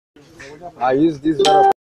I use this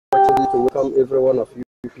very opportunity to welcome every one of you,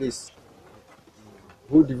 please,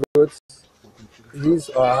 who devotes his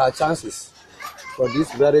or her chances for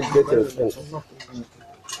this very great event.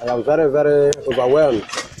 I am very, very overwhelmed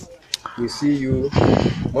to see you,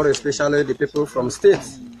 more especially the people from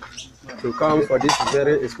states, to come for this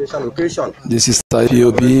very special occasion. This is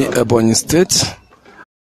IPOB Ebonyi State.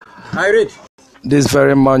 I read. This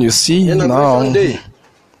very man you see now. Day,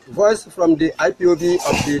 voice from the IPOB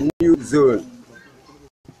of the new zone.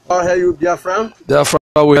 How are you, Biafra? Biafra,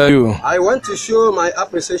 how are you? I want to show my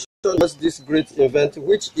appreciation towards this great event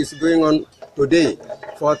which is going on today,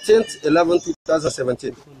 14th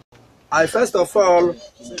 11/2017. I first of all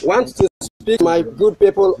want to speak to my good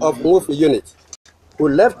people of Move Unit who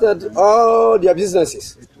left all their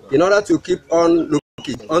businesses in order to keep on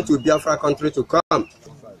looking onto Biafra country to come.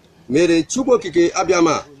 May the Chubokike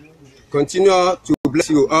Abiyama continue to bless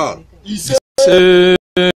you all.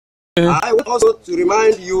 I want also to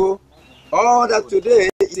remind you all that today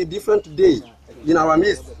is a different day in our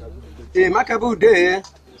midst. A remarkable day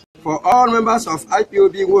for all members of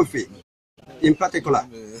IPOB Wofe in particular.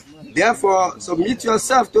 Therefore, submit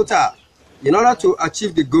yourself total in order to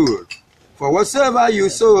achieve the goal. For whatsoever you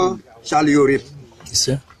sow, shall you reap.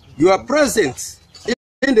 Your presence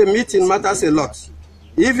in the meeting matters a lot.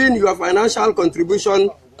 Even your financial contribution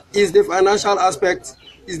is the financial aspect,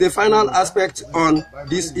 is the final aspect on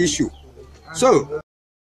this issue. So,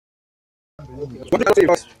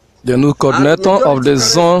 the new coordinator of the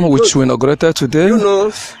zone, which we inaugurated today,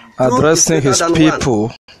 addressing his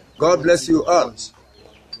people. God bless you all.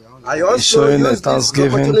 I also showing use this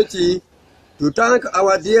opportunity to thank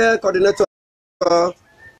our dear coordinator who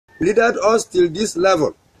leaded us till this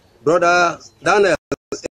level, Brother Daniel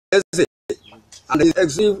Eze, and his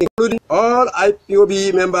executive, including all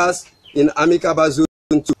IPOB members in Amicaba Zone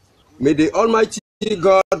 2. May the Almighty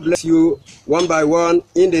God bless you one by one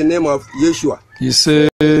in the name of Yeshua.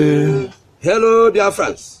 Hello, dear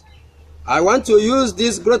friends. I want to use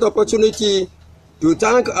this great opportunity to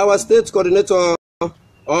thank our state coordinator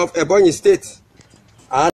of Ebonyi State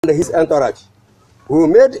and his entourage, who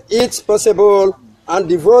made it possible and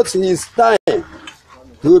devotes his time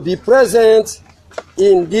to be present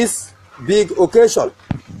in this big occasion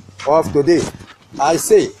of today. I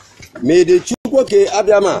say, may the Chukwoke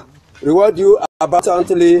Abiyama reward you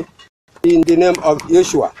abundantly in the name of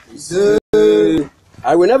Yeshua.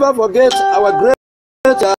 I will never forget our great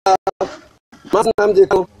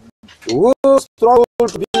Nnamdi, who struggled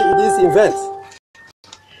to be in this event.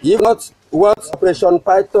 If not what Operation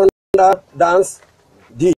Python Dance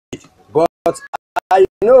did, but I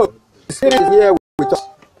know the spirit is here with us.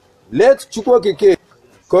 Let Chukwokike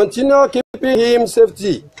continue keeping him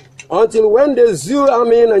safety until when the Zoo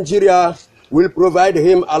Army in Nigeria will provide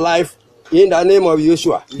him a life in the name of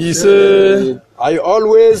Yeshua. I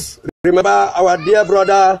always remember our dear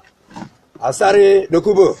brother Asari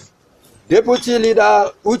Dokubo, Deputy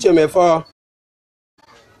Leader Uchemefo,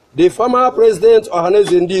 the former President Ohanes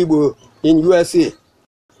Ndibo in USA,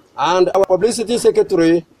 and our Publicity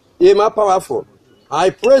Secretary, Emma Powerful. I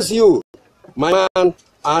praise you, my man,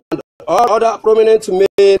 and all other prominent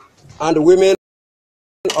men and women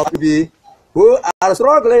of PB who are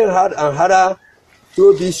struggling hard and harder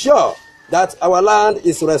to be sure that our land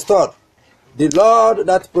is restored. The Lord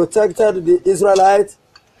that protected the Israelites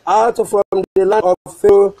out from the land of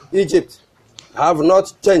Pharaoh, Egypt, have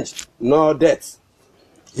not changed nor death.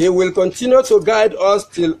 He will continue to guide us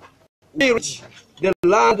till we reach the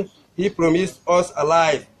land he promised us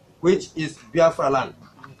alive, which is Biafra land.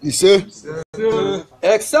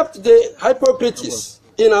 Except the hypocrites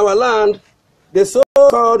in our land, the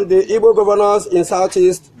so-called the Igbo governors in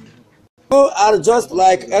Southeast, who are just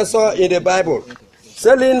like Esau in the Bible,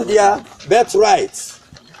 selling their birthrights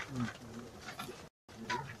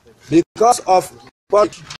because of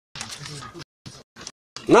what.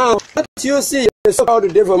 Now, what you see the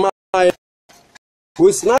so-called devil man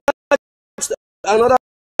who snatched another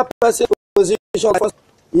person's position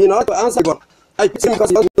in order to answer God. I pity him because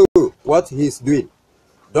he doesn't know what he's doing.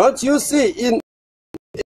 Don't you see in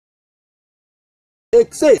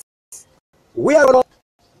it says we are not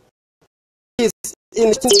is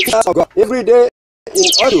in the of God every day in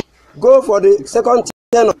order to go for the second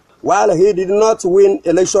tenure while he did not win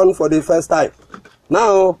election for the first time.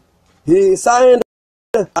 Now he signed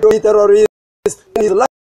a terrorist in his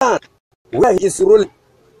land where he is ruling.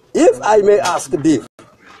 If I may ask Dave,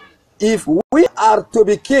 if we are to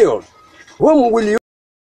be killed, whom will you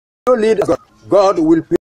lead? God will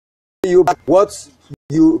pay you back what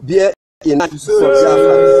you bear in mind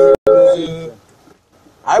for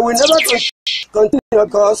I will never continue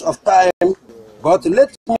because of time But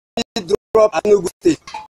let me drop Kanu State,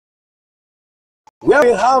 where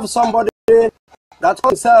we have somebody that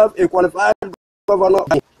calls himself a qualified governor.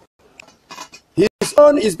 His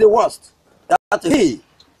own is the worst, that he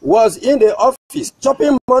was in the office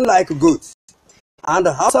chopping money like goats, and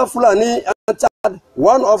Hausa Fulani entered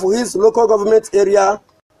one of his local government area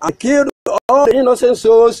and killed all the innocent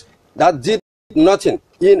souls that did nothing,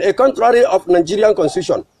 in a contrary of Nigerian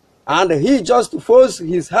constitution. And he just folds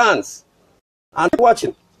his hands and keep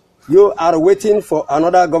watching. You are waiting for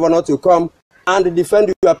another governor to come and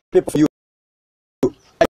defend your people for you.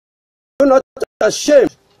 You're not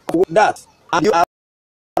ashamed of that, and you are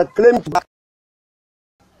claimed back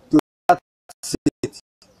to that seat.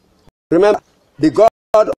 Remember, the God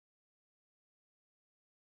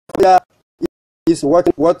is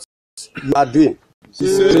watching what you are doing.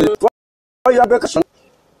 For your vacation,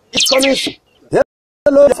 it's coming soon.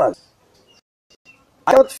 Hello, friends.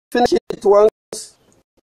 I don't finish it once,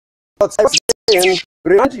 but I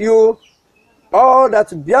remind you all that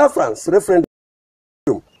Biafran's referendum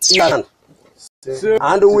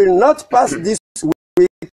and will not pass this week.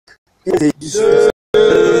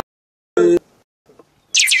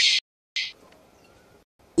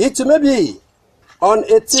 It may be on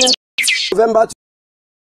 18th November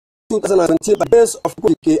 2017 by the base of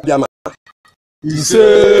Biafra.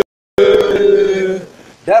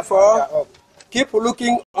 Therefore, keep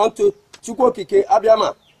looking unto Chukwokike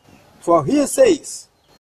Abiyama, for he says,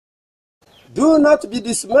 do not be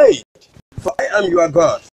dismayed, for I am your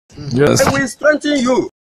God. Yes. I will strengthen you.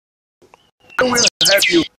 I will help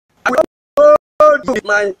you. I will hold you with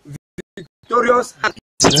my victorious hand.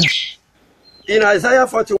 In Isaiah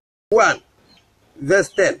 41, verse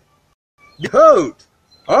 10, behold,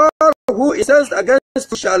 all who incensed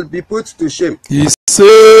against you shall be put to shame. He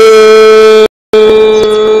said,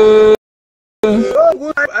 all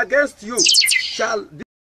who against you shall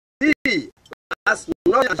be as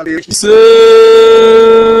nothing shall be rich.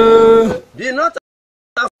 Be not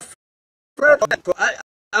afraid of them, for I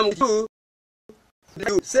am with you.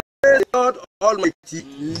 You say the Lord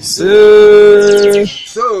Almighty.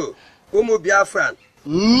 So, Umu Biafran,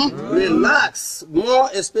 relax, more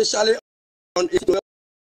especially on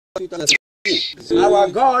 2016. Our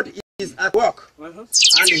God is at work, and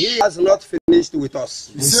he has not finished with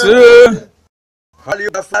us. All you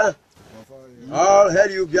Biafra, all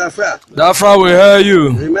hail you Biafra. Biafra will hear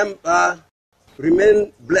you. Remember,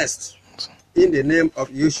 remain blessed in the name of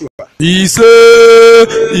Yeshua.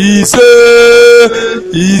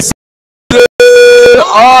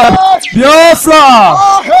 Biafra!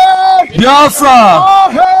 Biafra!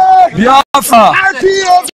 Biafra!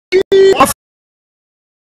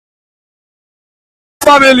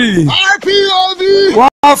 Family! IPOB! One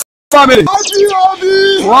family! IPOB!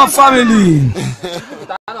 One family!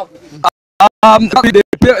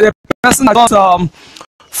 The person that just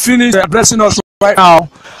finished addressing us right now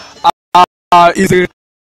is the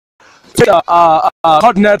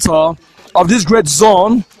coordinator of this great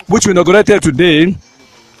zone which we inaugurated today,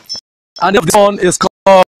 and the zone is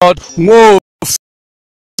called Wofe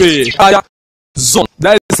Zone.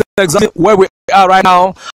 That is exactly where we are right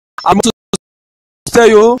now. I'm going to tell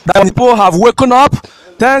you that people have woken up.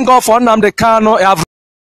 Thank God for Nnamdi Kanu. Have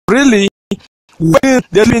really win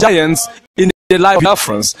the giants in the life of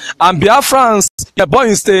Biafrans. And Biafrans in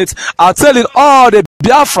Ebonyi State are telling all the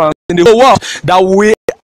Biafrans in the whole world that we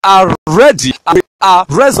are ready, and we are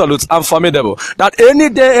resolute and formidable. That any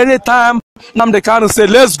day, any time Nnamdi Kanu say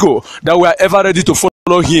let's go, that we are ever ready to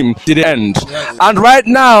follow him to the end. Yes. And right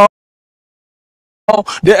now,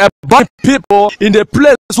 the Ebonyi people in the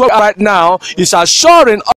place where we are right now is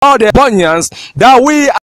assuring all the Ebonyans that we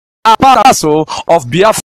are part and parcel of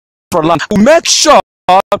Biafra land. We make sure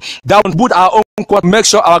that we put our own quote, make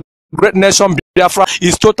sure our great nation Biafra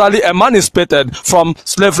is totally emancipated from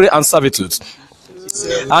slavery and servitude.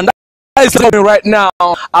 And that is happening right now.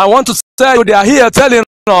 I want to tell you, they are here telling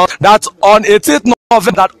us that on 18th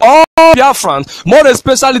November, that all Biafrans, more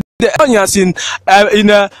especially the Ebonyans in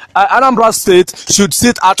Anambra State, should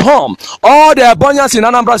sit at home. All the Ebonyans in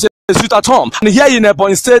Anambra State sit at home. And here in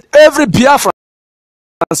Ebonyi State, every Biafran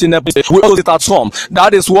in Ebonyi State will sit at home.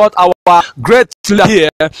 That is what our great leader here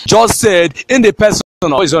just said in the person.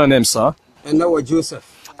 What is your name, sir? Enawo Joseph.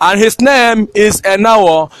 And his name is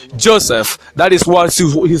Enawo Joseph. That is what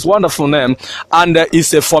his wonderful name. And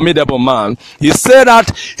he's a formidable man. He said that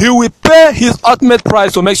he will pay his ultimate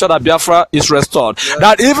price to make sure that Biafra is restored. Yes.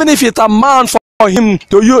 That even if it's a man for him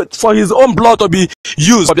to use, for his own blood to be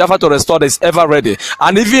used for Biafra to restore, is ever ready.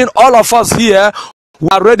 And even all of us here, we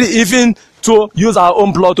are ready even to use our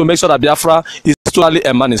own blood to make sure that Biafra is totally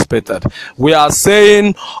emancipated. We are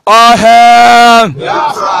saying, all hail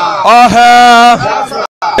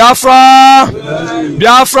Biafra,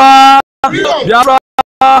 Biafra, Biafra,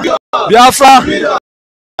 Biafra,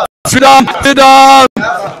 freedom, freedom,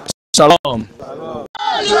 shalom.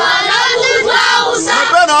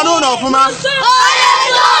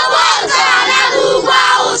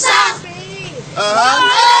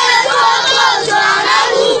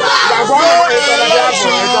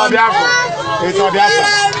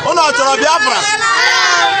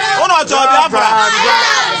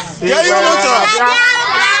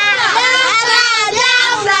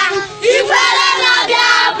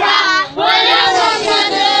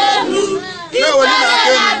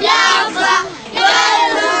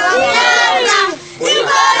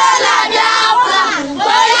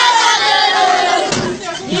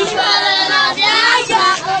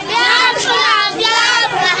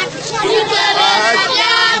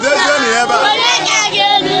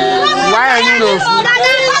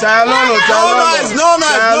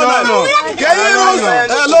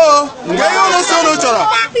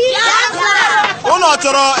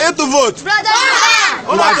 To vote.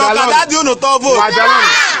 Uno choka daddy uno to vote.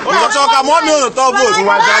 Uno choka mommy uno to vote.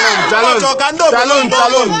 Uno choka ndo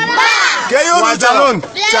chalon. Keyo uno chalon.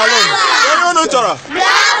 Keyo uno chora.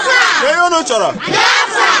 Keyo uno chora.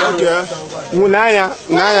 Okay. Naya.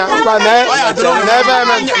 Never.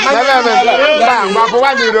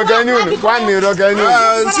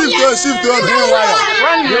 Shift on.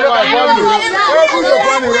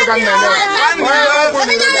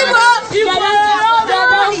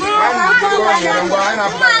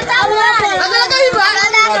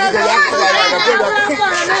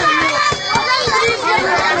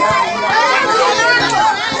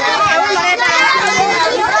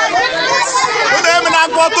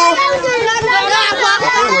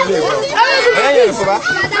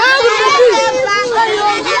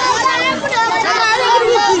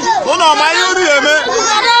 Uno mayuri eme.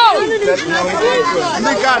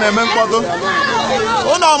 Ndika na eme mkpọtụ.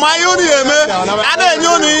 Uno mayuri eme. Ada enye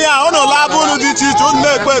unu ihe a, uno laba unu dị iche iche, unu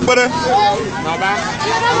na-ekpe ekpere.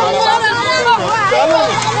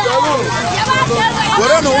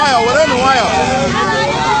 Were nu nwayọ.